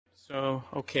So,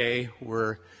 okay,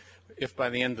 if by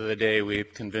the end of the day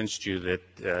we've convinced you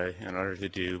that in order to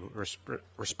do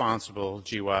responsible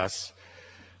GWAS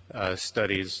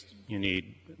studies, you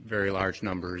need very large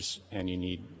numbers and you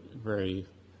need very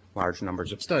large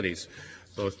numbers of studies,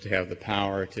 both to have the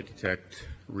power to detect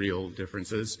real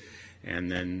differences and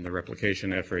then the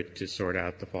replication effort to sort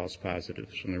out the false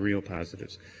positives from the real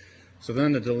positives. So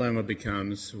then the dilemma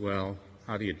becomes, well,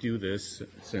 how do you do this,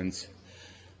 since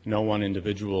no one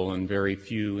individual and very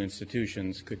few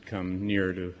institutions could come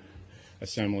near to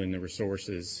assembling the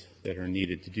resources that are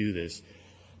needed to do this.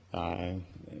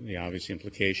 The obvious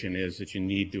implication is that you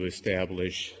need to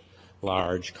establish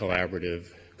large collaborative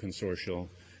consortial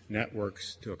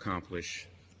networks to accomplish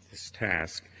this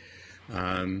task.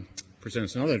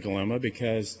 Presents another dilemma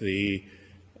because the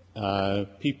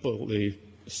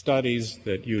studies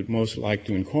that you'd most like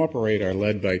to incorporate are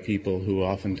led by people who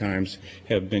oftentimes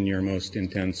have been your most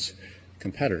intense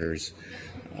competitors.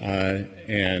 So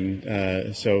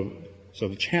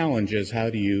the challenge is,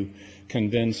 how do you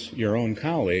convince your own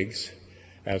colleagues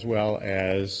as well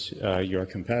as your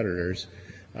competitors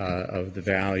of the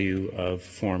value of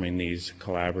forming these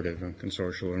collaborative and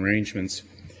consortial arrangements?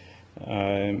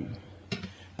 I'm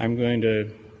going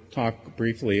to talk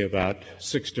briefly about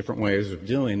 6 different ways of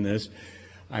doing this.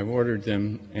 I've ordered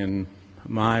them in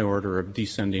my order of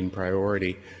descending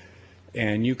priority,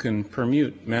 and you can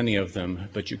permute many of them,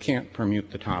 but you can't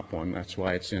permute the top one. That's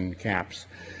why it's in caps.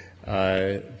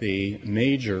 The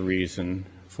major reason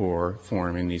for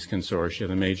forming these consortia,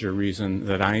 the major reason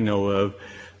that I know of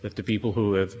that the people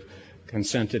who have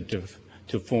consented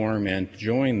to form and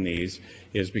join these,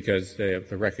 is because they have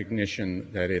the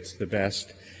recognition that it's the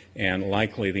best and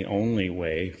likely the only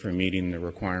way for meeting the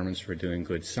requirements for doing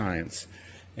good science.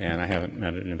 And I haven't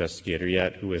met an investigator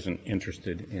yet who isn't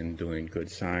interested in doing good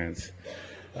science.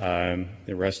 The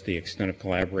rest, the extent of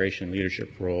collaboration,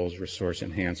 leadership roles, resource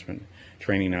enhancement,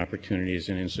 training opportunities,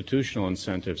 and institutional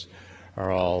incentives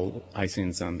are all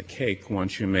icings on the cake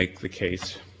once you make the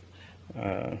case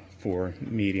for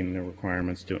meeting the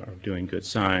requirements of doing good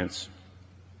science.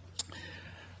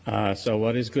 So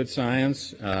what is good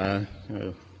science?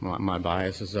 My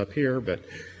bias is up here, but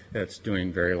it's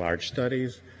doing very large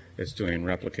studies. It's doing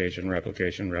replication,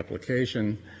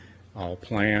 all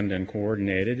planned and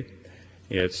coordinated.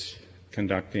 It's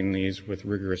conducting these with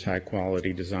rigorous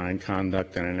high-quality design,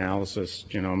 conduct, and analysis,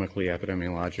 genomically,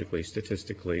 epidemiologically,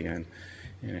 statistically, and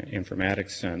in an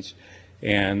informatics sense.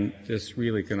 And this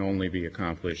really can only be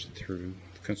accomplished through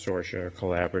consortia or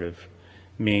collaborative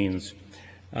means.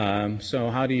 So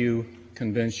how do you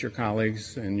convince your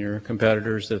colleagues and your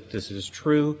competitors that this is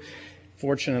true?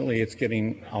 Fortunately, it's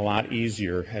getting a lot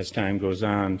easier as time goes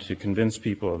on to convince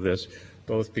people of this,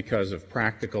 both because of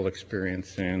practical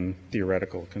experience and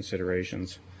theoretical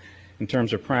considerations. In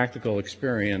terms of practical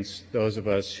experience, those of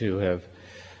us who have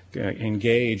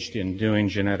engaged in doing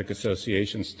genetic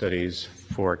association studies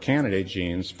for candidate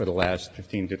genes for the last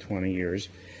 15 to 20 years,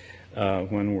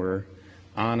 when we're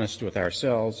honest with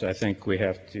ourselves, I think we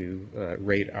have to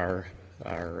rate our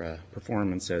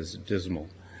performance as dismal.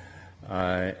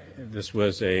 This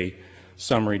was a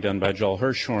summary done by Joel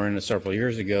Hirschhorn several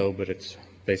years ago, but it's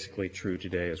basically true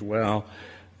today as well,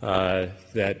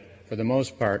 that for the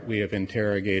most part we have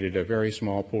interrogated a very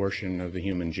small portion of the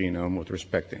human genome with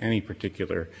respect to any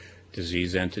particular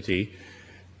disease entity.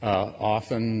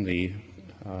 Often the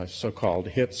so-called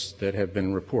hits that have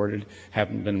been reported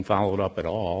haven't been followed up at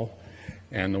all,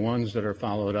 and the ones that are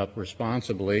followed up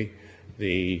responsibly,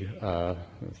 the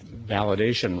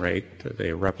validation rate,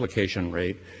 the replication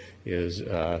rate, is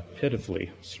pitifully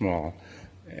small,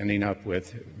 ending up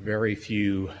with very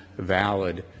few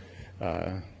valid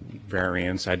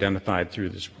variants identified through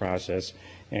this process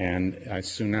and a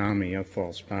tsunami of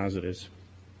false positives.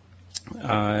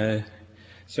 And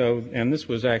this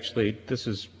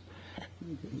is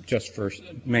just for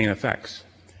main effects.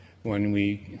 When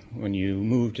you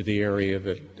move to the area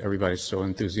that everybody's so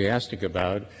enthusiastic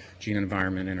about,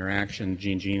 gene-environment interaction,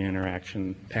 gene-gene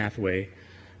interaction, pathway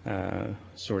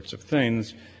sorts of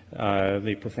things,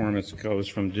 the performance goes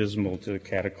from dismal to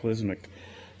cataclysmic.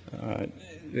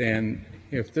 And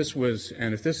if this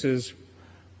is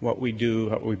what we do,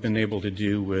 what we've been able to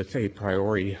do with a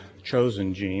priori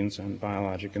chosen genes on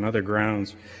biologic and other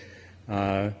grounds,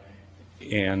 and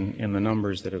in the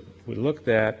numbers that we looked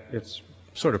at, it's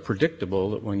sort of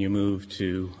predictable that when you move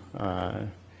to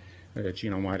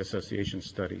genome-wide association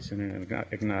studies in an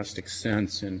agnostic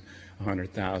sense in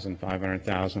 100,000,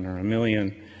 500,000, or 1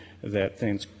 million, that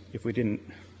things, if we didn't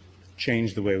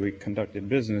change the way we conducted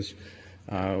business,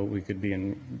 we could be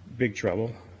in big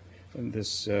trouble. And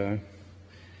this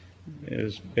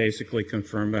is basically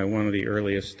confirmed by one of the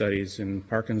earliest studies in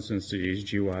Parkinson's disease,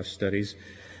 GWAS studies,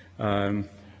 a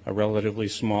relatively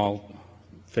small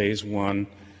phase 1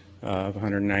 of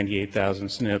 198,000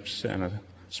 SNPs and a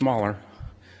smaller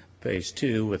phase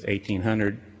 2 with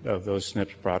 1,800 of those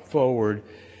SNPs brought forward.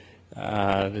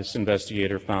 This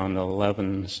investigator found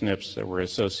 11 SNPs that were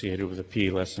associated with a p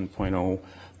less than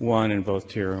 0.01 in both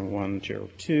tier 1 and tier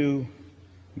 2.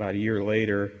 About a year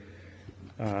later,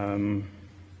 4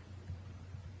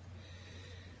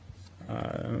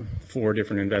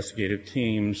 different investigative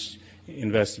teams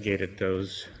investigated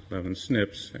those 11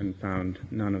 SNPs and found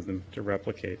none of them to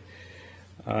replicate.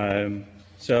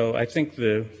 So I think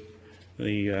the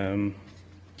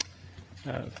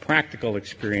practical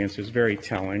experience is very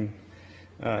telling.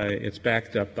 It's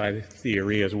backed up by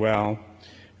theory as well.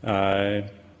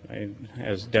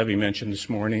 As Debbie mentioned this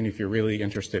morning, if you're really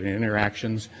interested in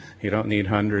interactions, you don't need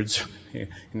hundreds. You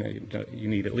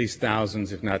need at least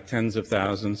thousands, if not tens of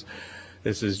thousands.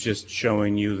 This is just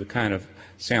showing you the kind of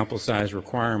sample size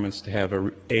requirements to have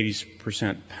a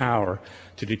 80% power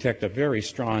to detect a very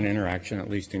strong interaction, at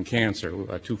least in cancer,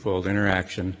 a twofold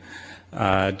interaction,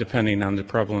 depending on the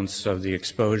prevalence of the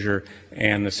exposure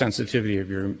and the sensitivity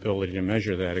of your ability to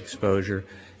measure that exposure.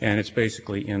 And it's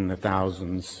basically in the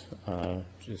thousands to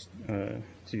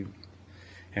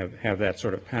have that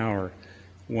sort of power.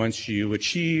 Once you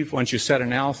set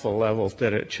an alpha level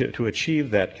to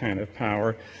achieve that kind of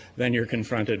power, then you're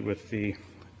confronted with the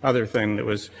other thing that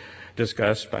was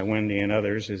discussed by Wendy and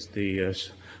others, is the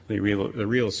real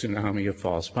tsunami of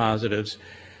false positives.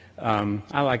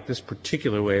 I like this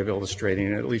particular way of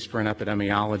illustrating it, at least for an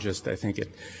epidemiologist. I think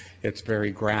it's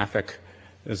very graphic.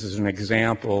 This is an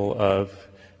example of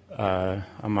a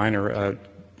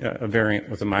variant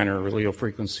with a minor allele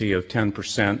frequency of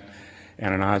 10%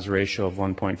 and an odds ratio of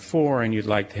 1.4, and you'd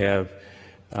like to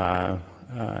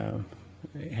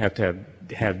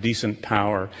have decent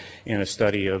power in a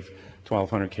study of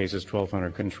 1,200 cases,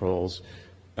 1,200 controls,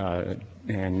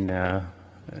 and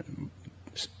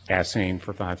assaying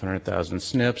for 500,000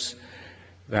 SNPs.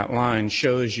 That line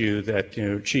shows you that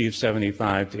to achieve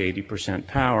 75 to 80%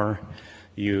 power,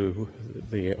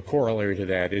 the corollary to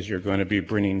that is you're going to be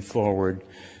bringing forward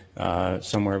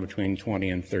somewhere between 20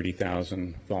 and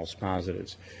 30,000 false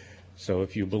positives. So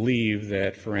if you believe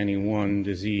that for any one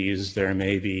disease there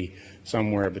may be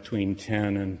somewhere between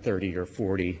 10 and 30 or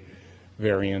 40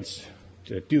 variants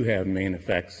that do have main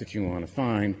effects that you want to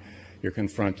find, you're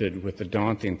confronted with the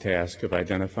daunting task of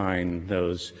identifying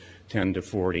those 10 to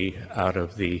 40 out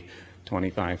of the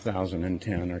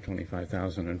 25,010 or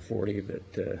 25,040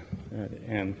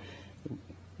 and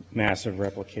massive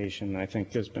replication, I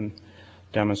think, has been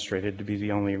demonstrated to be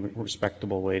the only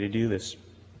respectable way to do this.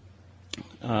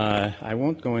 I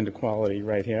won't go into quality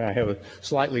right here. I have a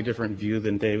slightly different view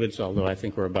than David's, although I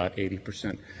think we're about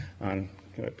 80% on,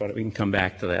 but we can come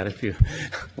back to that if you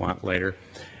want later.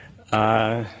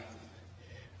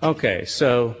 Okay,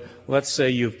 so let's say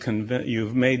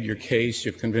you've made your case,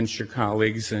 you've convinced your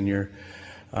colleagues and your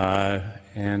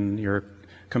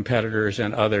competitors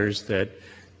and others that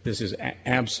this is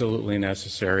absolutely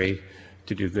necessary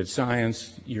to do good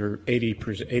science. You're 80 to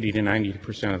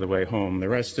 90% of the way home. The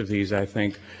rest of these, I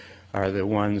think, are the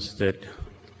ones that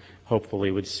hopefully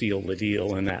would seal the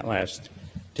deal in that last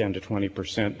 10 to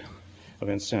 20% of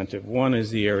incentive. One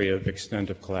is the area of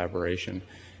extensive collaboration.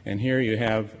 And here you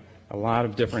have a lot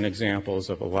of different examples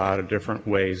of a lot of different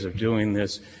ways of doing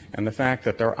this. And the fact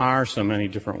that there are so many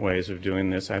different ways of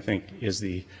doing this, I think, is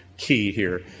the key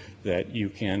here, that you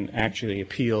can actually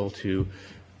appeal to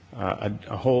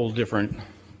a whole different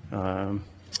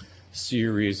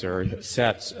series or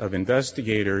sets of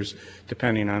investigators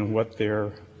depending on what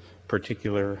their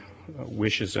particular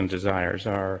wishes and desires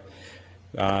are.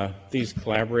 These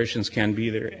collaborations can be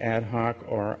either ad hoc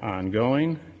or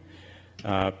ongoing.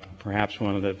 Perhaps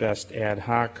one of the best ad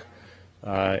hoc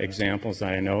examples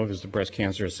I know of is the Breast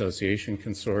Cancer Association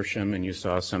Consortium, and you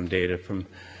saw some data from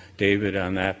David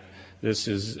on that. This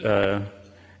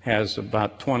has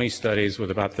about 20 studies with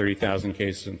about 30,000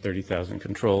 cases and 30,000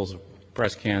 controls of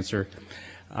breast cancer.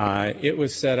 It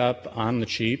was set up on the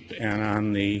cheap and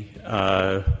on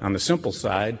the simple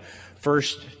side,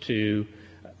 first to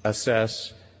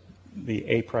assess the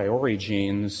a priori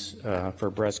genes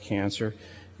for breast cancer,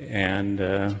 and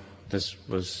this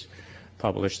was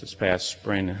published this past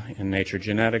spring in Nature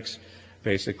Genetics.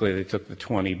 Basically, they took the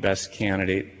 20 best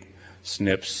candidate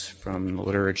SNPs from the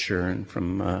literature and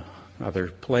from other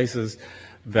places,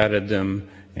 vetted them,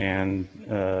 and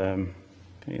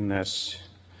in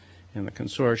the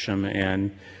consortium,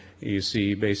 and you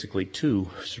see basically 2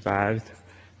 survived,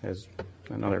 as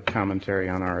another commentary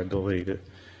on our ability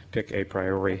pick a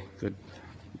priori good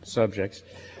subjects.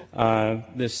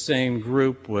 This same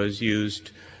group was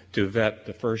used to vet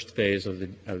the first phase of the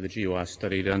GWAS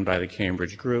study done by the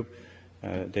Cambridge group.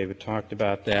 David talked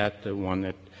about that, the one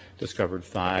that discovered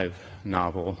 5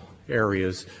 novel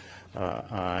areas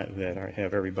that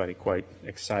have everybody quite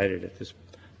excited at this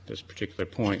particular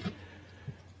point.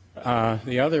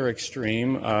 The other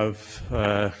extreme of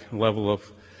level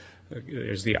of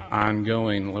is the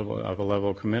ongoing level of a level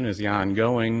of commitment is the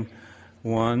ongoing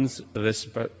ones. This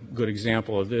good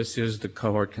example of this is the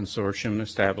cohort consortium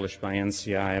established by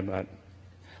NCI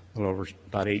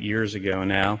about 8 years ago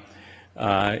now.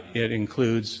 It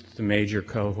includes the major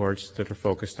cohorts that are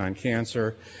focused on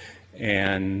cancer,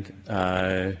 and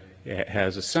it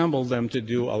has assembled them to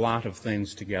do a lot of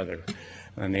things together.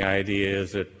 And the idea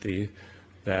is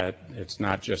that it's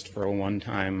not just for a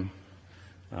one-time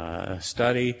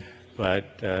study,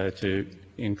 but to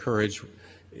encourage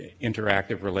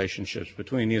interactive relationships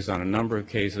between these. On a number of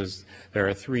cases, there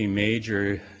are 3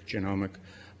 major genomic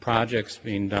projects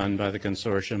being done by the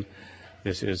consortium.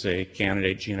 This is a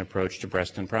candidate gene approach to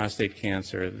breast and prostate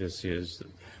cancer. This is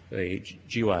a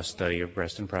GWAS study of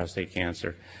breast and prostate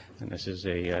cancer, and this is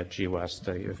a GWAS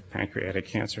study of pancreatic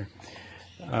cancer.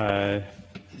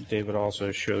 David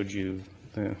also showed you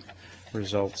the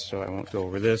results, so I won't go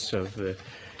over this, of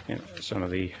some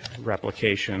of the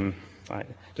replication,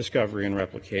 discovery and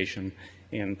replication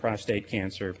in prostate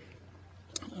cancer.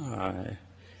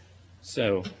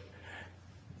 So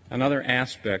another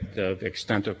aspect of the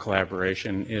extent of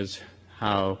collaboration is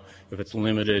how, if it's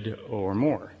limited or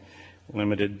more.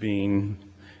 Limited being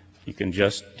you can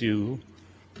just do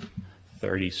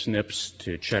 30 SNPs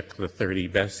to check the 30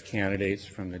 best candidates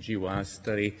from the GWAS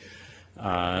study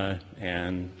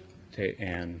and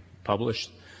publish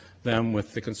them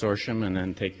with the consortium and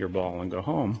then take your ball and go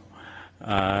home.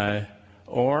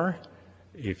 Or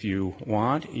if you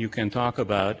want, you can talk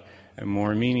about a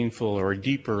more meaningful or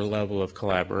deeper level of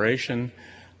collaboration.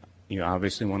 You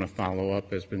obviously want to follow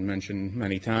up, as been mentioned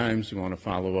many times, you want to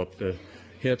follow up the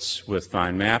hits with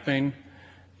fine mapping.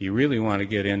 You really want to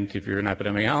get into, if you're an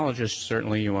epidemiologist,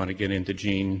 certainly you want to get into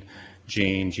gene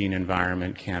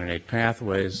environment, candidate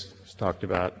pathways. It's talked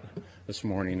about this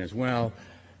morning as well.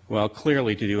 Well,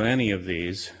 clearly to do any of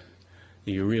these,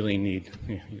 you really need,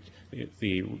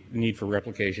 the need for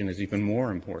replication is even more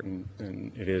important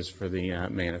than it is for the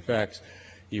main effects.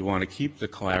 You want to keep the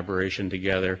collaboration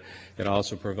together. It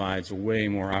also provides way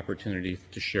more opportunity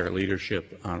to share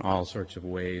leadership on all sorts of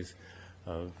ways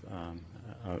of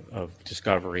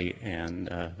discovery and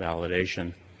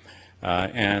validation.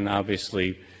 And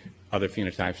obviously, other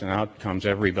phenotypes and outcomes.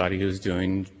 Everybody who's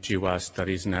doing GWAS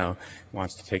studies now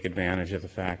wants to take advantage of the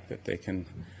fact that they can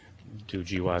do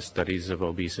GWAS studies of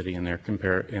obesity in their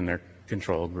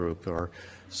control group, or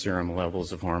serum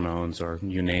levels of hormones, or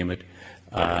you name it.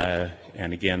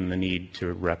 And again, the need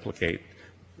to replicate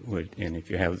and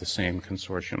if you have the same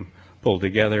consortium pulled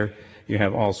together, you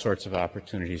have all sorts of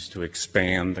opportunities to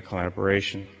expand the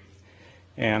collaboration.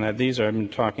 And these I'm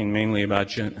talking mainly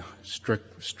about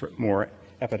more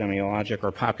epidemiologic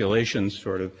or population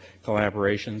sort of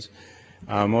collaborations.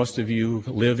 Most of you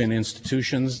live in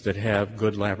institutions that have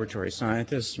good laboratory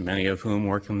scientists, many of whom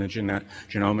work in the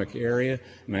genomic area,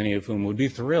 many of whom would be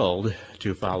thrilled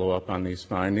to follow up on these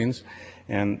findings.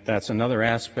 And that's another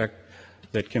aspect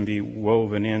that can be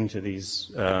woven into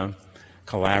these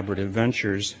collaborative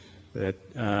ventures that,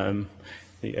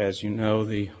 as you know,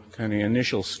 the kind of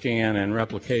initial scan and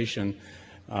replication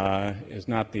is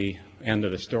not the end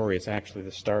of the story, it's actually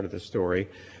the start of the story.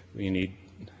 We need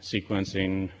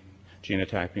sequencing,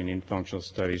 genotyping, and functional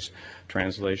studies,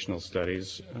 translational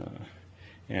studies,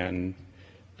 and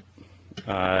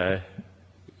a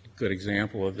good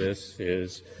example of this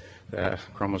is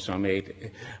chromosome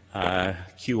 8,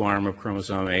 Q arm of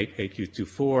chromosome 8,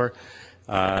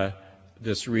 AQ24.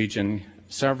 This region,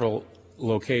 several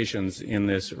locations in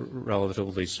this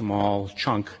relatively small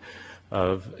chunk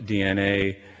of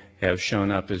DNA have shown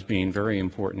up as being very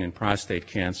important in prostate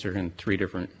cancer in 3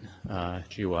 different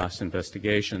GWAS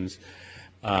investigations.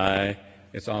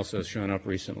 It's also shown up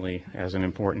recently as an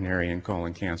important area in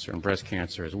colon cancer and breast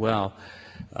cancer as well.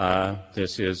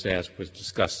 This is, as was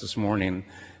discussed this morning,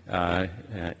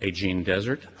 a gene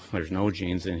desert. There's no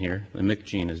genes in here. The MYC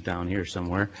gene is down here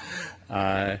somewhere.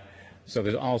 So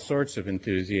there's all sorts of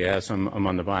enthusiasm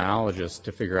among the biologists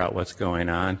to figure out what's going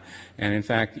on. And in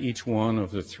fact, each one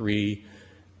of the 3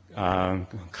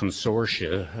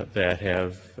 consortia that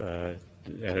have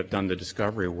done the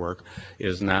discovery work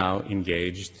is now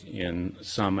engaged in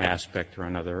some aspect or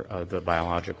another of the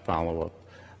biologic follow-up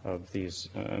of these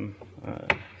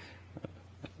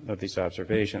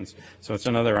observations. So it's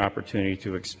another opportunity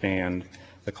to expand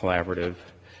the collaborative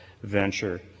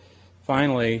venture.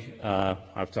 Finally,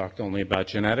 I've talked only about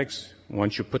genetics.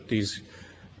 Once you put these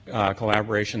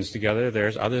collaborations together,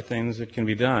 there's other things that can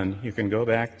be done. You can go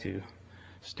back to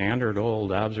standard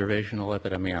old observational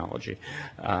epidemiology.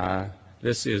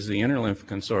 This is the Interlymph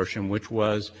Consortium, which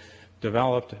was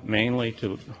developed mainly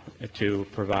to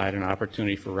provide an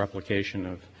opportunity for replication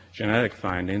of genetic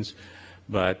findings,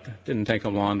 but didn't take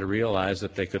them long to realize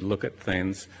that they could look at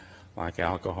things like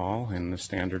alcohol in the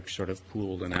standard sort of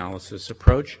pooled analysis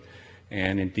approach,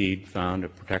 and indeed found a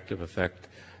protective effect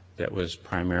that was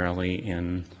primarily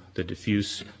in the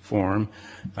diffuse form.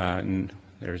 And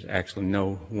there's actually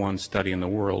no one study in the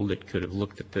world that could have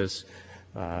looked at this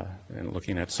and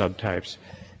looking at subtypes,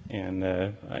 and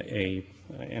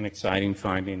an exciting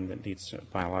finding that needs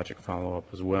biologic follow-up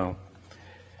as well.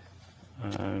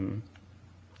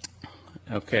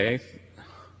 Okay,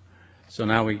 so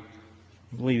now we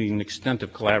leading the extent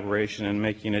of collaboration and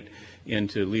making it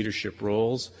into leadership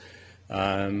roles.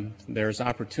 There's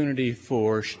opportunity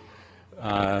for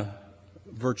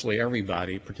virtually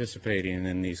everybody participating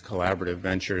in these collaborative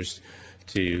ventures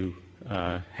to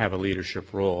have a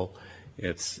leadership role.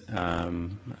 It's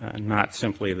not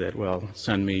simply that, well,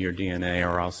 send me your DNA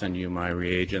or I'll send you my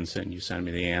reagents and you send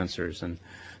me the answers and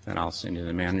then I'll send you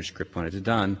the manuscript when it's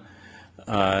done.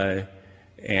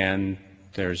 And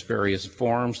there's various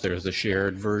forms. There's the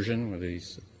shared version, where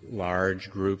these large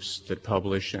groups that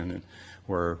publish and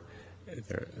where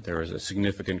there is a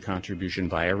significant contribution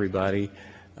by everybody.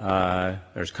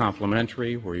 There's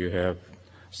complementary, where you have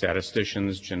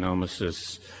statisticians,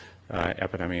 genomicists,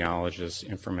 epidemiologists,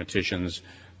 informaticians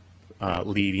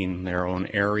leading their own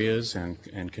areas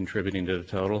and contributing to the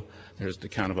total. There's the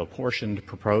kind of apportioned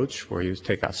approach, where you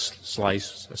take a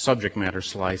slice, a subject matter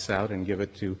slice out and give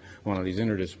it to one of these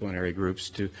interdisciplinary groups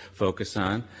to focus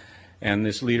on. And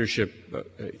this leadership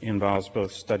involves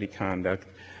both study conduct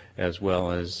as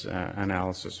well as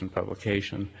analysis and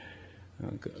publication.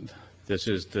 This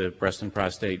is the Breast and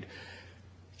Prostate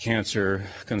Cancer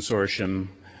Consortium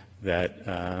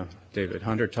that David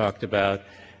Hunter talked about.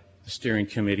 The steering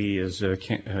committee is an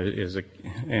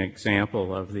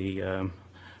example of the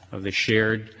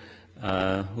shared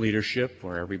leadership,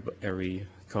 where every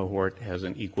cohort has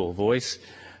an equal voice,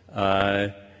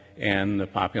 and the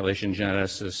population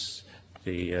geneticists,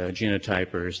 the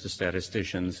genotypers, the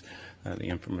statisticians,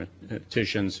 the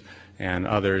informaticians, and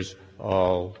others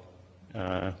all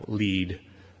lead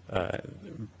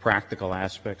practical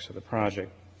aspects of the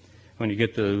project. When you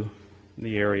get to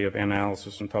the area of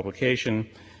analysis and publication,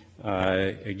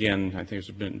 again, I think it's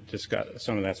been discussed,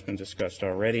 some of that's been discussed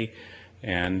already,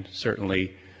 and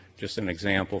certainly just an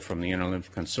example from the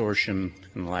Interlymph Consortium.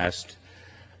 In the last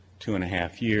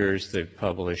 2.5 years, they've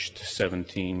published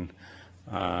 17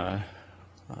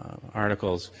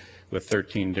 articles with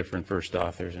 13 different first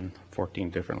authors and 14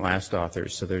 different last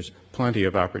authors, so there's plenty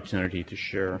of opportunity to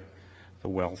share the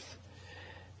wealth.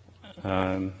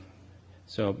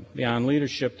 So beyond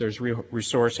leadership, there's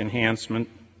resource enhancement.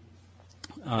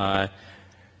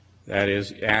 That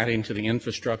is adding to the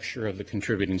infrastructure of the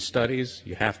contributing studies.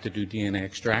 You have to do DNA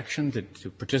extraction to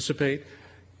participate.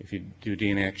 If you do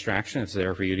DNA extraction, it's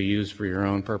there for you to use for your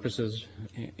own purposes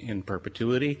in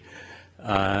perpetuity.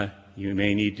 You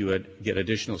may need to get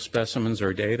additional specimens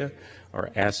or data or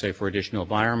assay for additional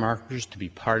biomarkers to be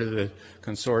part of the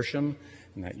consortium,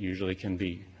 and that usually can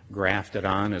be grafted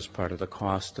on as part of the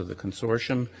cost of the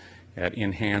consortium. That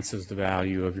enhances the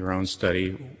value of your own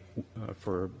study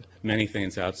for many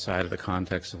things outside of the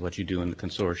context of what you do in the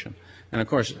consortium. And of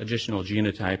course, additional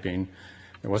genotyping.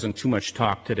 There wasn't too much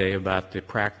talk today about the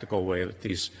practical way that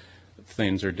these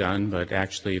things are done, but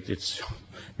actually it's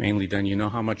mainly done. You know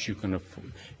how much you can,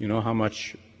 you know how many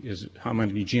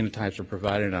genotypes are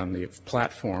provided on the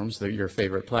platforms, your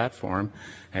favorite platform,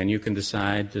 and you can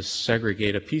decide to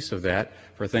segregate a piece of that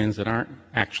for things that aren't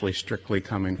actually strictly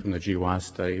coming from the GWAS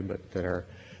study, but that are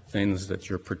things that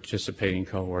your participating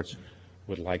cohorts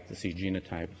would like to see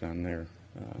genotyped on their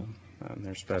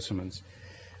specimens.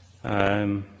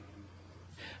 I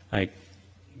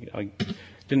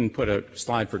didn't put a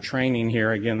slide for training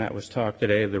here. Again, that was talked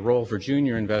today. The role for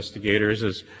junior investigators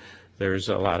is there's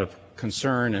a lot of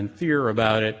concern and fear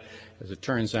about it. As it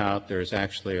turns out, there's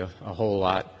actually a whole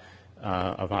lot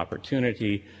of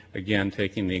opportunity. Again,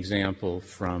 taking the example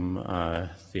from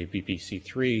the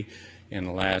BPC3, in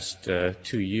the last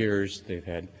 2 years, they've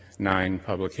had 9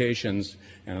 publications,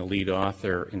 and a lead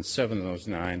author in 7 of those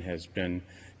 9 has been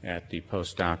at the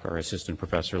postdoc or assistant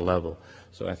professor level.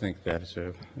 So I think that's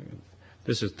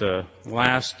this is the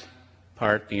last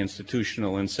part, the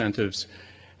institutional incentives.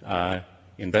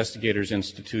 Investigators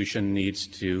institution needs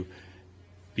to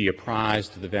be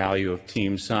apprised of the value of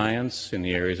team science in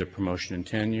the areas of promotion and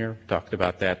tenure. Talked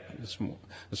about that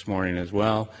this morning as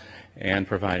well. And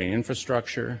providing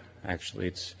infrastructure. Actually,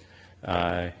 it's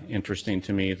interesting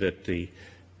to me that the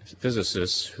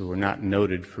physicists who were not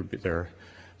noted for their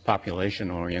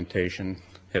population orientation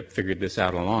have figured this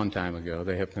out a long time ago.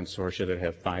 They have consortia that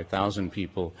have 5,000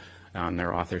 people on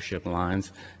their authorship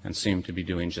lines and seem to be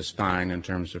doing just fine in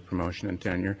terms of promotion and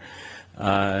tenure.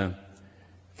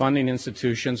 Funding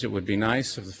institutions, it would be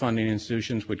nice if the funding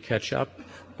institutions would catch up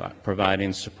by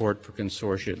providing support for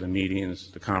consortia, the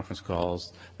meetings, the conference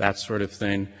calls, that sort of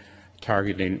thing,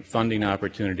 targeting funding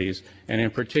opportunities, and in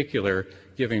particular,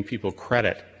 giving people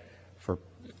credit for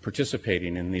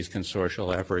participating in these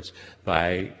consortial efforts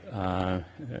by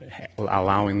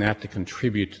allowing that to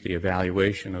contribute to the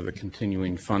evaluation of the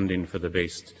continuing funding for the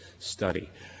based study.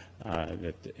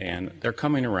 And they're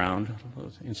coming around.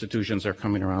 Those institutions are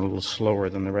coming around a little slower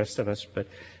than the rest of us, but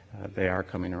they are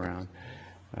coming around.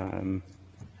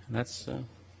 That's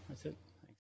it.